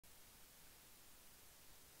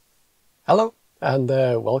Hello and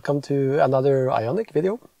welcome to another IONIQ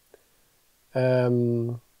video.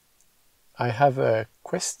 I have a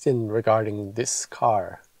question regarding this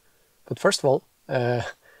car, but first of all, I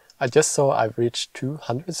just saw I've reached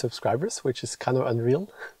 200 subscribers, which is kind of unreal,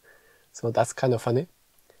 so that's kind of funny.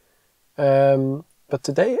 But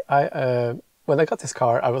today, when I got this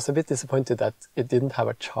car, I was a bit disappointed that it didn't have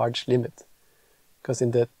a charge limit, because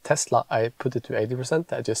in the Tesla I put it to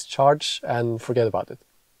 80%, I just charge and forget about it.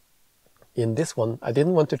 In this one, I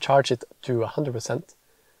didn't want to charge it to 100%,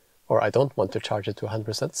 or I don't want to charge it to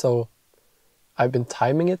 100%, so I've been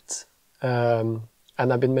timing it, and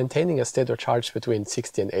I've been maintaining a state of charge between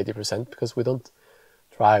 60 and 80% because we don't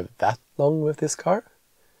drive that long with this car,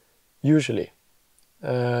 usually.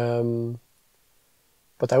 But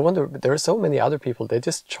I wonder, there are so many other people, they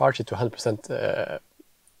just charge it to 100%.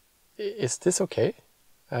 Is this okay?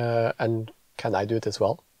 And can I do it as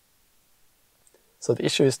well? So the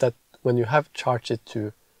issue is that when you have charged it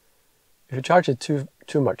to, if you charge it too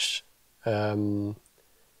much, you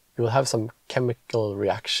will have some chemical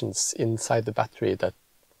reactions inside the battery that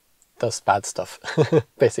does bad stuff,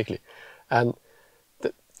 basically. And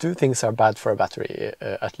the two things are bad for a battery,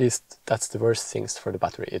 at least that's the worst things for the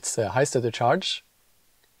battery. It's high state of charge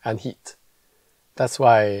and heat. That's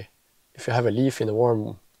why if you have a Leaf in a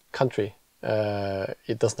warm country,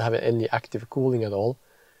 it doesn't have any active cooling at all,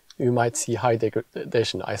 you might see high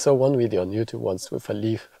degradation. I saw one video on YouTube once with a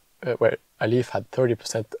Leaf, where a Leaf had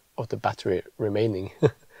 30% of the battery remaining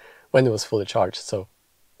when it was fully charged, so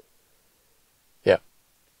yeah.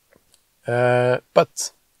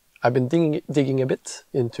 But I've been digging a bit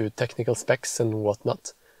into technical specs and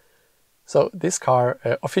whatnot. So this car,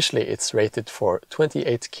 officially it's rated for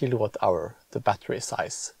 28 kWh, the battery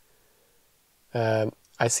size.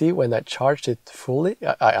 I see when I charged it fully,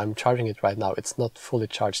 I'm charging it right now, it's not fully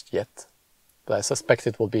charged yet, but I suspect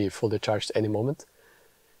it will be fully charged any moment.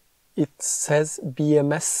 It says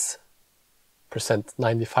BMS percent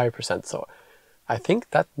 95%, so I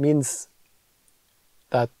think that means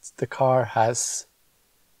that the car has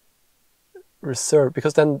reserve,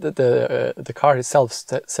 because then the car itself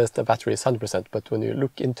says the battery is 100%, but when you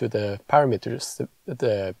look into the parameters,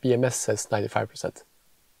 the BMS says 95%.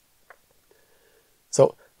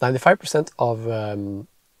 So 95% of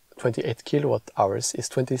 28 kWh is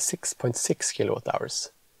 26.6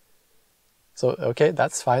 kWh. So okay,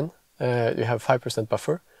 that's fine. You have 5%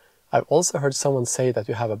 buffer. I've also heard someone say that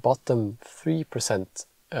you have a bottom 3%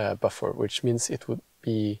 buffer, which means it would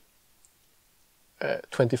be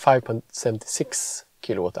 25.76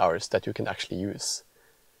 kWh that you can actually use.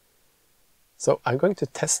 So I'm going to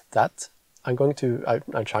test that. I'm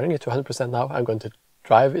charging it to 100% now. I'm going to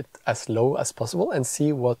drive it as low as possible and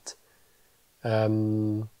see what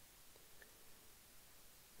can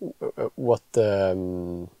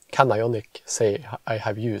IONIQ say I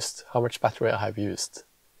have used, how much battery I have used,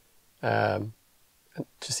 and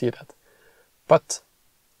to see that. But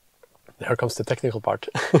here comes the technical part.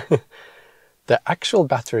 The actual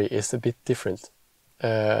battery is a bit different.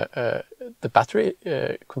 The battery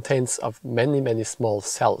contains of many small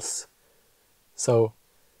cells. So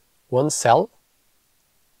one cell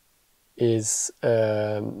is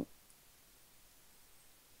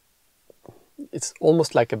it's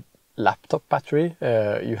almost like a laptop battery.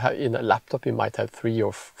 You have in a laptop you might have 3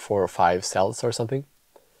 or 4 or 5 cells or something.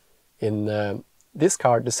 In this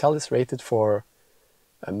car, the cell is rated for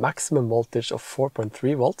a maximum voltage of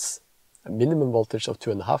 4.3 volts, a minimum voltage of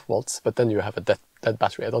 2.5 volts, but then you have a dead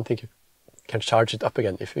battery. I don't think you can charge it up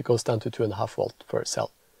again if it goes down to 2.5 volts per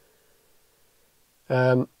cell.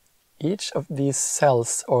 Each of these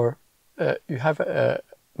cells, or you have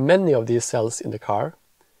many of these cells in the car.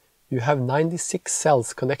 You have 96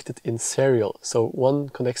 cells connected in serial. So one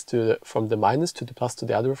connects to from the minus to the plus to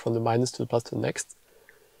the other, from the minus to the plus to the next.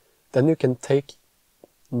 Then you can take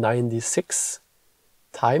 96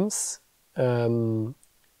 times. Yes,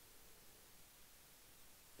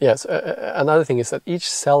 another thing is that each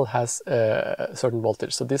cell has a certain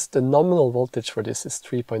voltage. So the nominal voltage for this is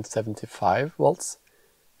 3.75 volts.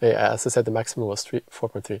 As I said, the maximum was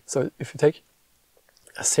 4.3. So if you take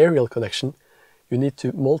a serial connection, you need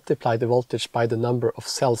to multiply the voltage by the number of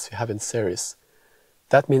cells you have in series.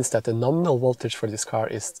 That means that the nominal voltage for this car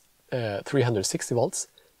is 360 volts,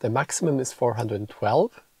 the maximum is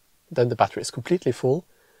 412, then the battery is completely full,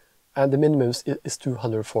 and the minimum is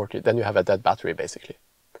 240. Then you have a dead battery, basically.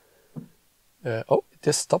 Oh, it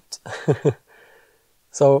just stopped.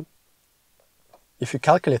 So if you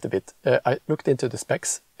calculate a bit, I looked into the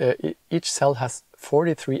specs. Each cell has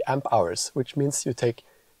 43 amp hours, which means you take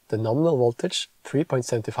the nominal voltage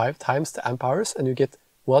 3.75 times the amp hours and you get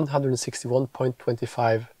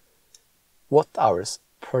 161.25 watt-hours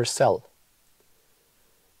per cell.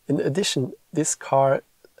 In addition, this car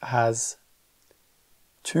has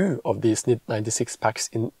 2 of these 96 packs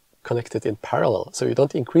connected in parallel. So you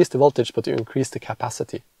don't increase the voltage, but you increase the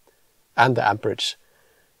capacity and the amperage.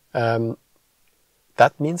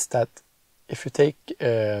 That means that if you take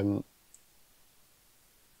the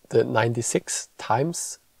 96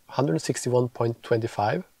 times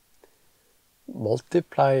 161.25,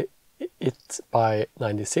 multiply it by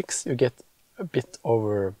 96, you get a bit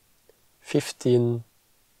over 15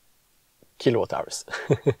 kilowatt hours.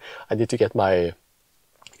 I need to get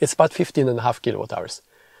it's about 15.5 kilowatt hours.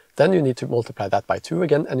 Then you need to multiply that by 2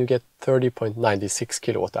 again, and you get 30.96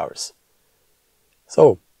 kilowatt hours.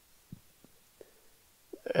 So,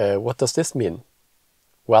 what does this mean?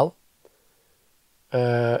 Well,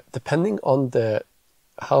 depending on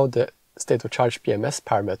how the state of charge BMS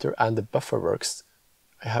parameter and the buffer works,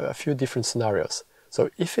 I have a few different scenarios. So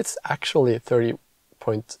if it's actually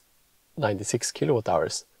 30.96 kilowatt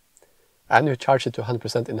hours, and you charge it to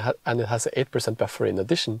 100% and it has an 8% buffer in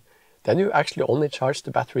addition, then you actually only charge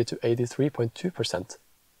the battery to 83.2%,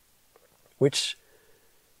 which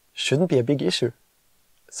shouldn't be a big issue.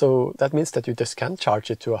 So that means that you just can't charge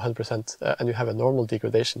it to 100% and you have a normal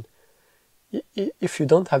degradation. If you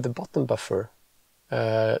don't have the bottom buffer,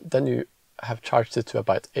 then you have charged it to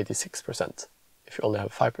about 86% if you only have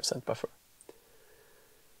a 5% buffer.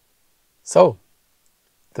 So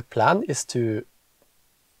the plan is to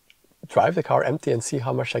drive the car empty and see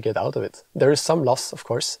how much I get out of it. There is some loss, of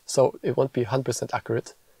course, so it won't be 100%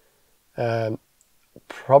 accurate.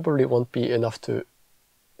 Probably won't be enough to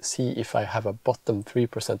see if I have a bottom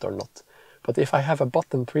 3% or not. But if I have a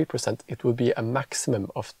bottom 3%, it will be a maximum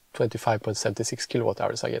of 25.76 kilowatt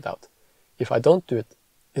hours I get out. If I don't do it,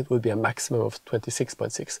 it will be a maximum of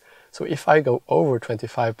 26.6. So if I go over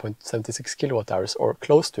 25.76 kilowatt hours or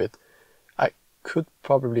close to it, I could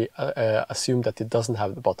probably assume that it doesn't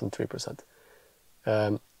have the bottom 3%.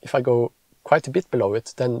 If I go quite a bit below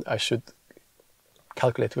it, then I should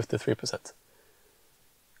calculate with the 3%.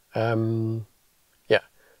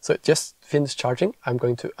 So just finish charging. I'm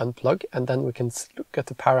going to unplug, and then we can look at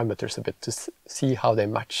the parameters a bit to see how they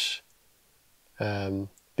match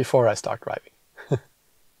before I start driving.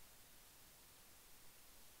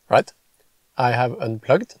 Right, I have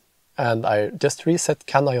unplugged and I just reset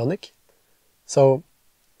CAN IONIQ. So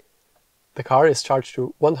the car is charged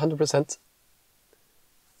to 100%.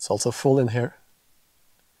 It's also full in here.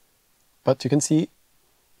 But you can see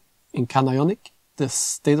in CAN IONIQ, the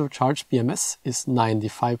state of charge BMS is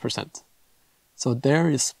 95%. So there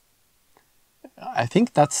is, I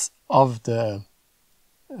think that's of the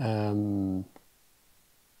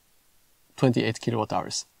 28 kilowatt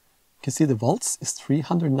hours. You can see the volts is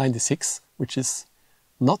 396, which is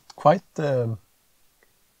not quite, let's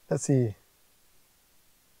see.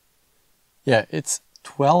 Yeah, it's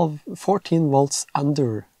 14 volts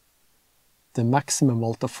under the maximum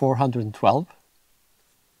volt of 412.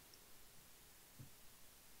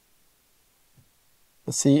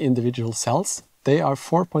 Let's see individual cells. They are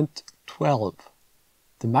 4.12.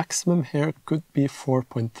 The maximum here could be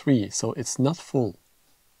 4.3, so it's not full.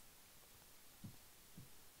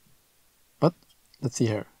 But let's see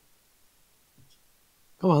here.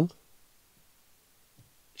 Come on.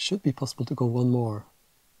 Should be possible to go one more.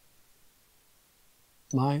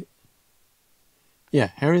 Yeah,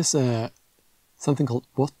 here is something called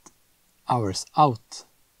watt hours out.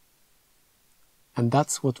 And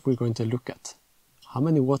that's what we're going to look at. How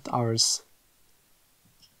many watt hours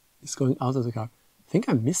is going out of the car? I think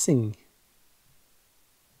I'm missing.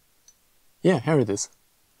 Yeah, here it is.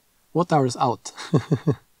 Watt hours out.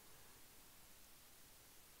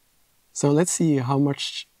 So let's see how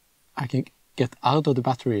much I can get out of the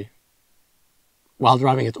battery while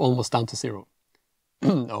driving it almost down to zero.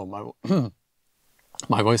 Oh,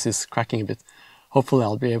 my voice is cracking a bit. Hopefully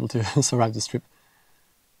I'll be able to survive this trip.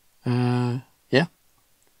 Yeah,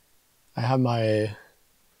 I have my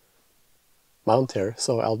mount here,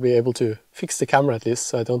 so I'll be able to fix the camera at least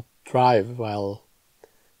so I don't drive while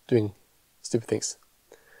doing stupid things.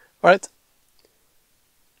 Alright,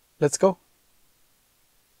 let's go.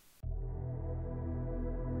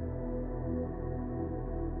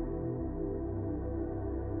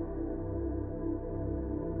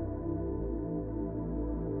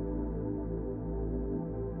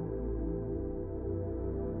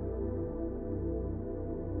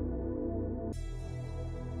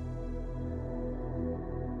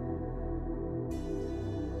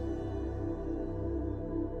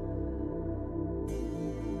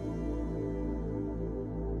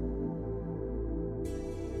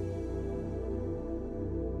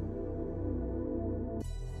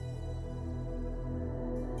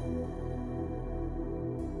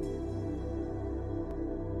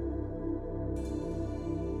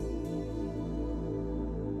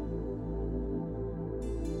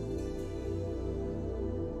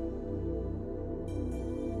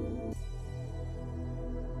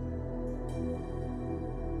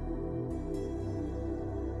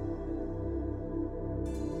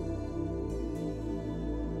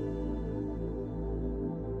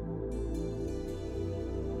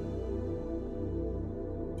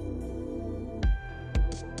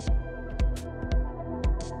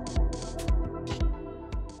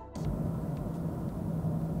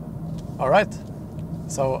 All right,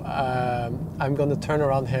 so I'm gonna turn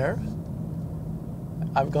around here.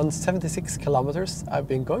 I've gone 76 kilometers. I've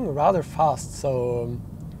been going rather fast, so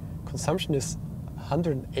consumption is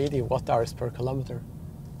 180 watt-hours per kilometer.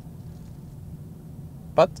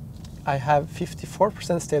 But I have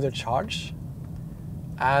 54% state of charge,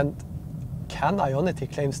 and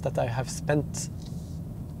IONIQ claims that I have spent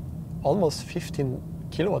almost 15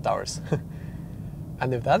 kilowatt hours.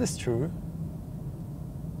 And if that is true,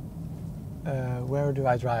 where do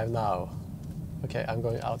I drive now? Okay, I'm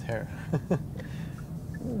going out here.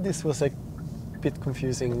 This was a bit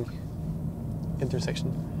confusing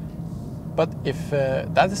intersection. But if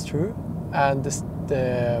that is true, and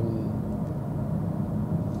the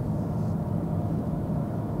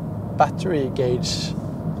battery gauge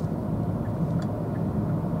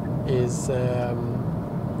is,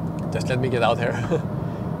 just let me get out here.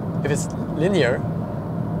 If it's linear,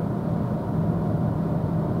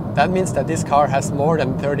 that means that this car has more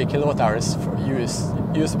than 30 kilowatt hours for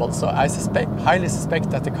usable. So I highly suspect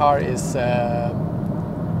that the car is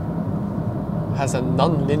has a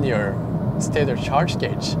non-linear state of charge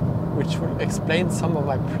gauge, which will explain some of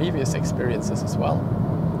my previous experiences as well.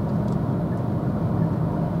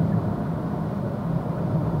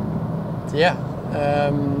 Yeah,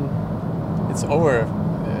 it's over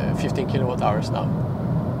 15 kilowatt hours now,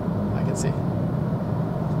 I can see.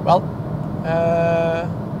 Well,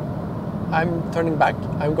 I'm turning back.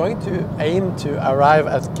 I'm going to aim to arrive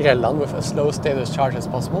at Grelland with a slow state of charge as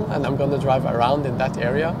possible, and I'm going to drive around in that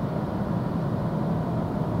area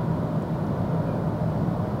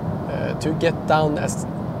to get down as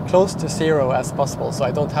close to zero as possible, so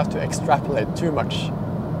I don't have to extrapolate too much.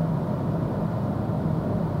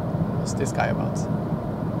 What's this guy about?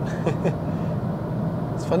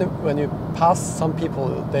 It's funny, when you pass some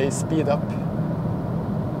people, they speed up.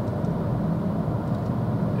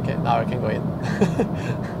 Okay, now I can go in.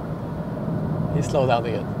 He slowed down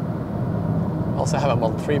again. Also have a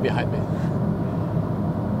Model 3 behind me.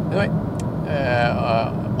 Anyway,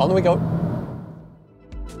 on we go.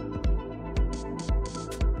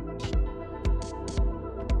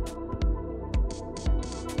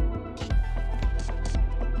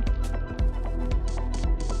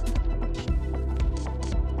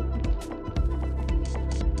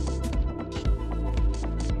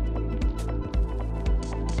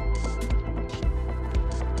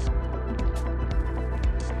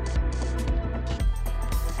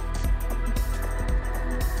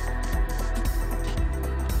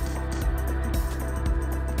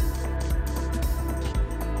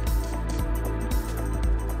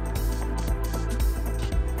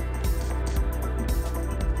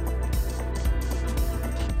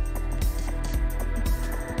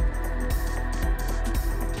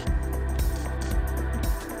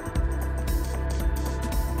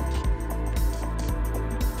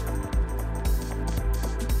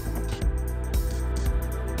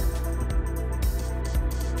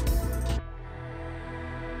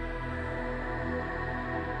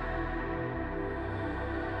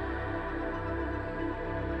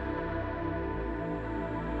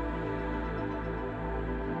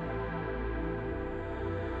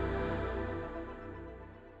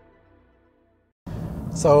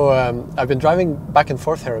 So I've been driving back and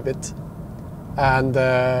forth here a bit, and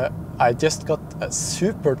I just got a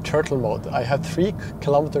super turtle mode. I had 3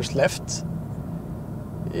 kilometers left.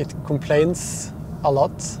 It complains a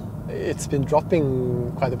lot. It's been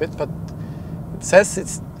dropping quite a bit, but it says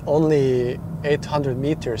it's only 800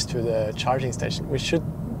 meters to the charging station, which should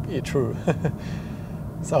be true.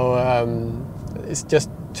 So it's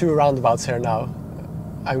just 2 roundabouts here now.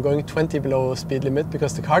 I'm going 20 below speed limit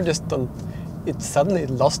because the car just it suddenly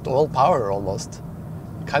lost all power almost.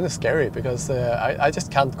 Kind of scary because I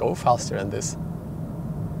just can't go faster than this.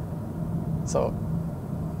 So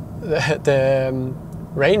the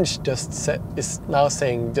range just is now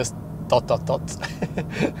saying just ... But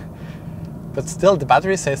still the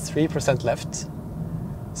battery says 3% left.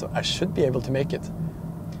 So I should be able to make it.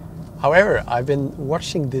 However, I've been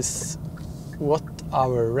watching this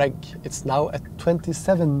watt-hour reg. It's now at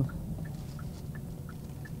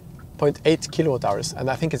 27.8 kilowatt hours, and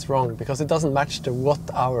I think it's wrong because it doesn't match the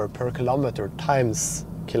watt-hour per kilometer times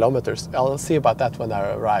kilometers. I'll see about that when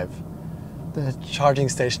I arrive. The charging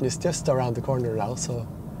station is just around the corner now, so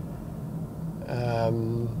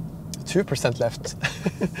 2% left.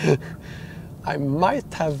 I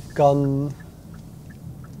might have gone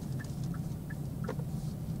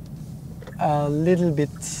a little bit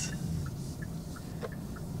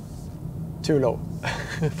too low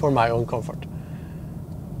for my own comfort.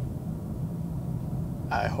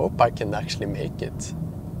 I hope I can actually make it.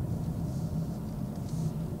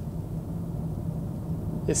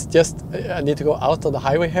 It's just, I need to go out on the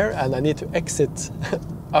highway here and I need to exit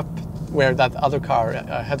up where that other car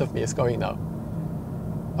ahead of me is going now.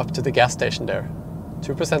 Up to the gas station there.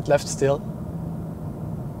 2% left still.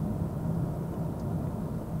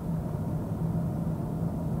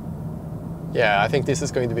 Yeah, I think this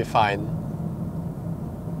is going to be fine.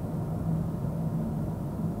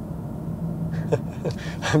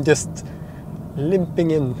 I'm just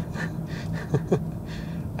limping in.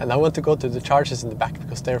 And I want to go to the chargers in the back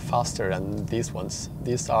because they're faster than these ones.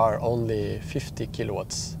 These are only 50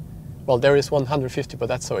 kilowatts. Well, there is 150, but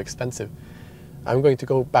that's so expensive. I'm going to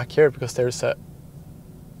go back here because there's a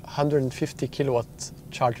 150 kilowatt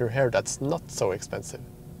charger here that's not so expensive.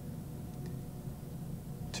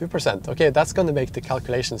 2%. Okay, that's going to make the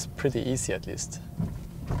calculations pretty easy at least.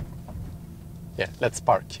 Yeah, let's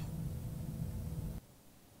park.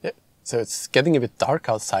 Yeah, so it's getting a bit dark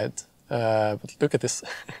outside, but look at this.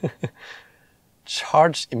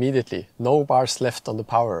 Charge immediately. No bars left on the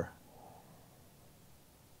power.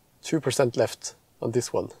 2% left on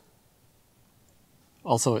this one.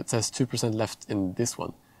 Also, it says 2% left in this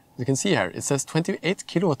one. You can see here, it says 28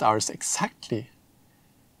 kilowatt hours exactly.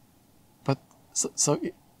 But so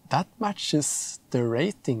that matches the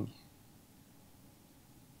rating.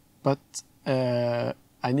 But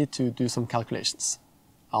I need to do some calculations.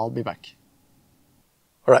 I'll be back.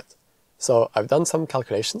 All right, so I've done some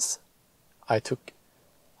calculations. I took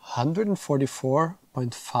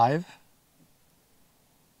 144.5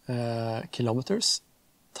 kilometers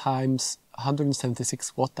times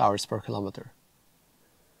 176 watt hours per kilometer.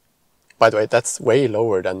 By the way, that's way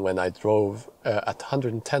lower than when I drove at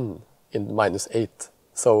 110 in -8.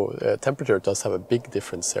 So temperature does have a big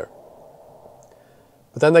difference here.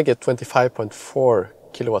 But then I get 25.4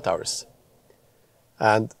 kilowatt hours.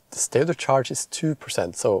 And the state of charge is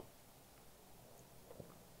 2%. So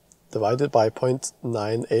divided by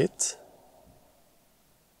 0.98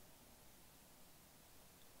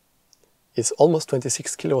 is almost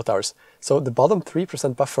 26 kilowatt hours. So the bottom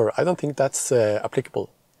 3% buffer, I don't think that's applicable.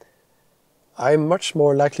 I'm much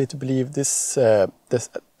more likely to believe this, the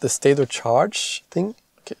state of charge thing.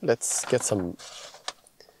 Okay, let's get some.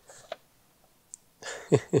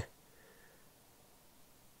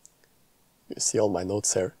 You see all my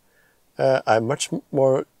notes here. I'm much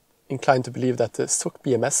more inclined to believe that the SOC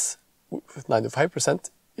BMS with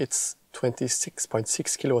 95%, it's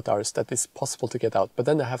 26.6 kilowatt hours that is possible to get out. But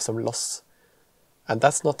then I have some loss. And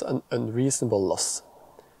that's not an unreasonable loss.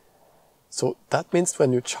 So that means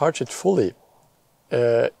when you charge it fully,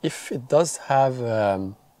 if it does have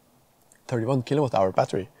 31 kilowatt hour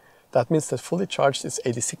battery, that means that fully charged is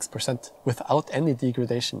 86% without any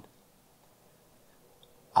degradation.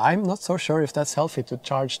 I'm not so sure if that's healthy to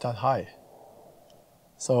charge that high.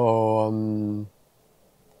 So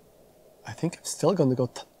I think I'm still going to go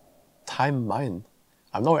time mine.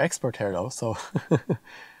 I'm no expert here though, so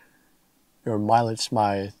your mileage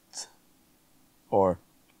might, or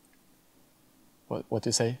what do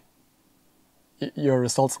you say? Your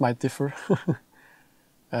results might differ.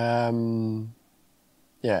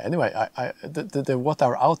 Yeah, anyway, the watt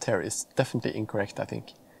hour out here is definitely incorrect, I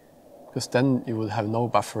think. Because then you will have no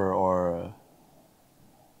buffer or...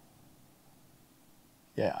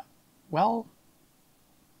 yeah, well...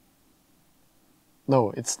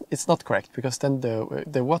 no, it's not correct, because then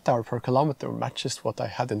the watt hour per kilometer matches what I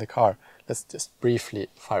had in the car. Let's just briefly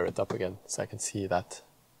fire it up again so I can see that.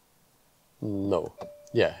 No.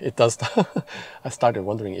 Yeah, it does. I started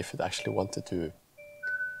wondering if it actually wanted to.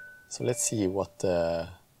 So let's see what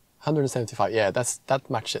 175. Yeah, that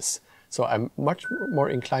matches. So I'm much more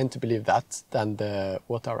inclined to believe that than the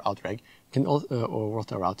watt hour out reg. You can also, or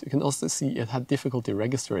watt hour out. You can also see it had difficulty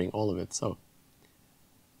registering all of it. So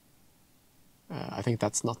I think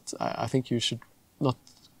that's not. I think you should not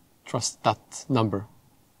trust that number.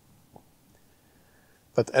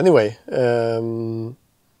 But anyway.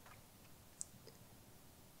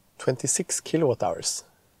 26 kilowatt hours.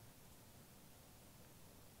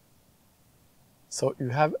 So you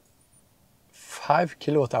have 5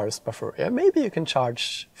 kilowatt hours buffer. Yeah, maybe you can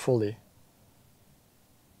charge fully.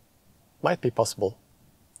 Might be possible.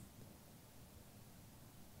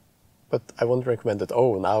 But I won't recommend it.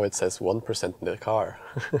 Oh, now it says 1% in the car.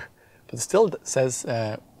 But it still says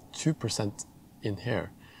 2% in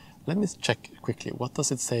here. Let me check quickly. What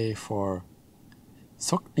does it say for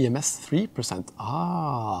SOC BMS 3%?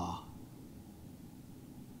 Ah.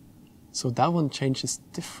 So that one changes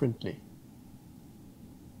differently.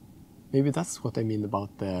 Maybe that's what I mean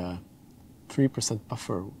about the 3%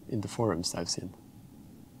 buffer in the forums I've seen.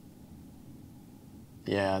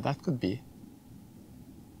 Yeah, that could be.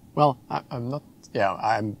 Well, I'm not... yeah,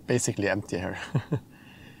 I'm basically empty here.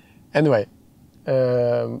 Anyway,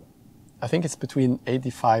 I think it's between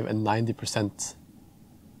 85 and 90%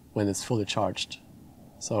 when it's fully charged.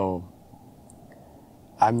 So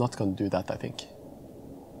I'm not going to do that, I think.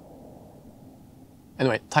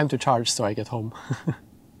 Anyway, time to charge so I get home.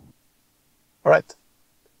 All right,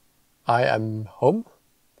 I am home,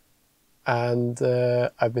 and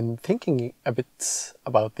I've been thinking a bit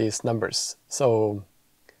about these numbers, so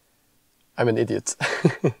I'm an idiot.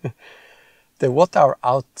 The watt-hour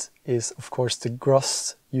out is, of course, the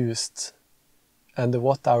gross used, and the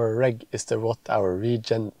watt-hour reg is the watt-hour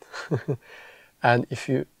regen. And if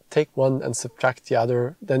you take one and subtract the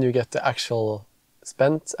other, then you get the actual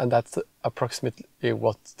spent, and that's approximately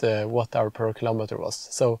what the watt-hour per kilometer was.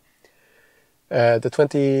 So the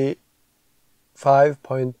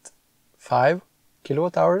 25.5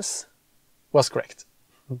 kilowatt hours was correct.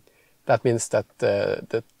 That means that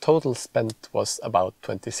the total spent was about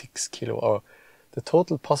 26 kilo, or the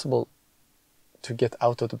total possible to get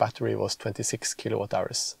out of the battery was 26 kilowatt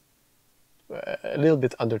hours. A little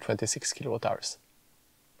bit under 26 kilowatt hours.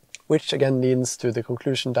 Which again leads to the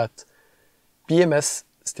conclusion that BMS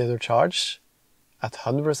state of charge at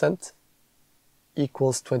 100%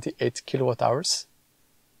 equals 28 kilowatt hours.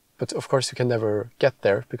 But of course you can never get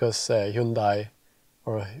there because Hyundai,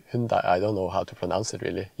 I don't know how to pronounce it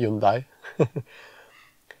really, Hyundai,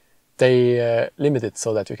 they limit it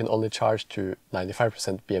so that you can only charge to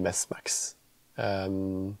 95% BMS max.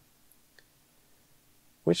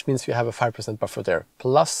 Which means you have a 5% buffer there,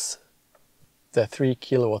 plus the 3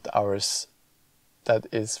 kilowatt hours that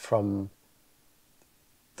is from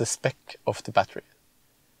the spec of the battery.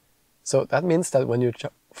 So that means that when you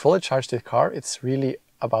fully charge the car, it's really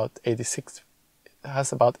about 86, it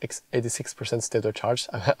has about 86% state of charge.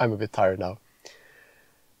 I'm a bit tired now.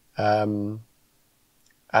 And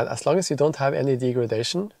as long as you don't have any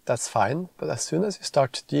degradation, that's fine. But as soon as you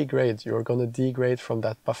start to degrade, you're going to degrade from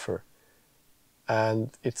that buffer.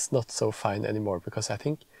 And it's not so fine anymore, because I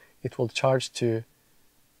think it will charge to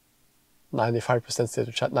 95% state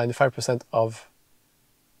of charge, 95% of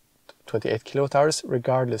 28 kilowatt hours,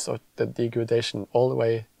 regardless of the degradation, all the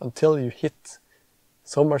way until you hit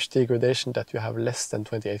so much degradation that you have less than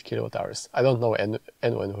 28 kilowatt hours. I don't know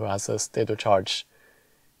anyone who has a state of charge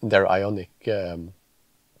in their IONIQ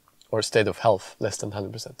or state of health less than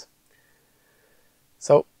 100%.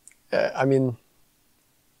 So, I mean,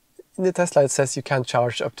 in the Tesla it says you can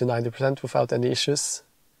charge up to 90% without any issues.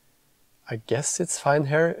 I guess it's fine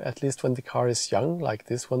here, at least when the car is young, like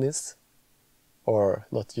this one is, or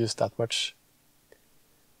not used that much.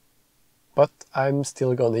 But I'm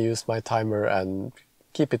still going to use my timer and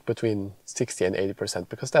keep it between 60 and 80%,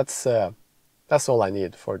 because that's all I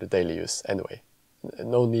need for the daily use anyway.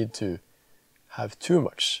 No need to have too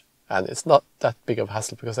much, and it's not that big of a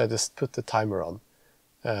hassle because I just put the timer on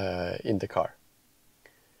in the car.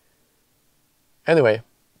 Anyway,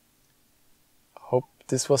 hope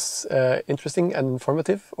this was interesting and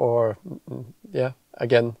informative, or yeah,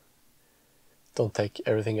 again, don't take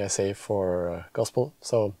everything I say for gospel.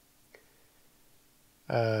 So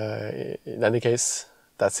in any case,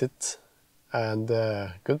 that's it, and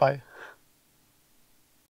goodbye.